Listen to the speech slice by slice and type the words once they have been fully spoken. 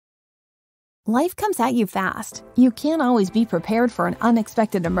Life comes at you fast. You can't always be prepared for an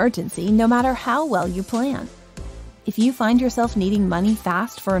unexpected emergency, no matter how well you plan. If you find yourself needing money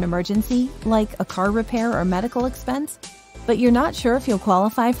fast for an emergency, like a car repair or medical expense, but you're not sure if you'll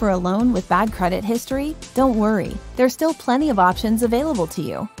qualify for a loan with bad credit history, don't worry. There's still plenty of options available to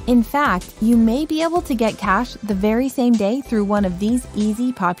you. In fact, you may be able to get cash the very same day through one of these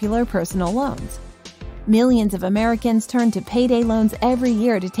easy, popular personal loans. Millions of Americans turn to payday loans every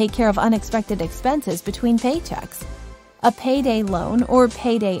year to take care of unexpected expenses between paychecks. A payday loan, or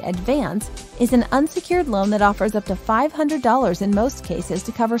payday advance, is an unsecured loan that offers up to $500 in most cases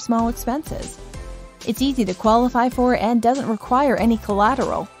to cover small expenses. It's easy to qualify for and doesn't require any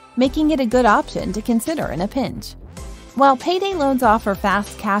collateral, making it a good option to consider in a pinch. While payday loans offer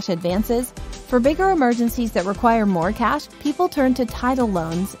fast cash advances, for bigger emergencies that require more cash, people turn to title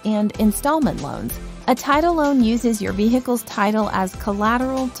loans and installment loans. A title loan uses your vehicle's title as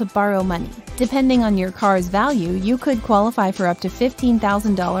collateral to borrow money. Depending on your car's value, you could qualify for up to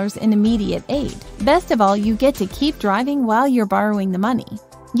 $15,000 in immediate aid. Best of all, you get to keep driving while you're borrowing the money.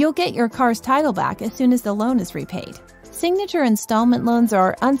 You'll get your car's title back as soon as the loan is repaid. Signature installment loans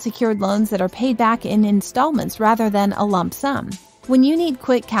are unsecured loans that are paid back in installments rather than a lump sum. When you need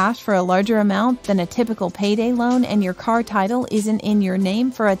quick cash for a larger amount than a typical payday loan and your car title isn't in your name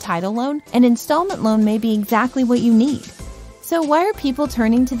for a title loan, an installment loan may be exactly what you need. So why are people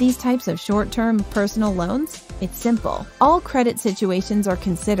turning to these types of short-term personal loans? It's simple. All credit situations are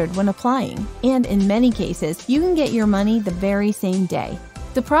considered when applying, and in many cases, you can get your money the very same day.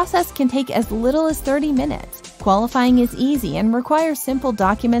 The process can take as little as 30 minutes. Qualifying is easy and requires simple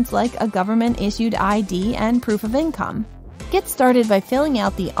documents like a government-issued ID and proof of income. Get started by filling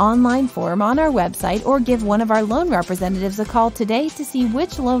out the online form on our website or give one of our loan representatives a call today to see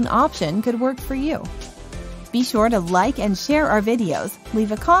which loan option could work for you. Be sure to like and share our videos,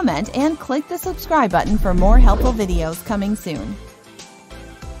 leave a comment, and click the subscribe button for more helpful videos coming soon.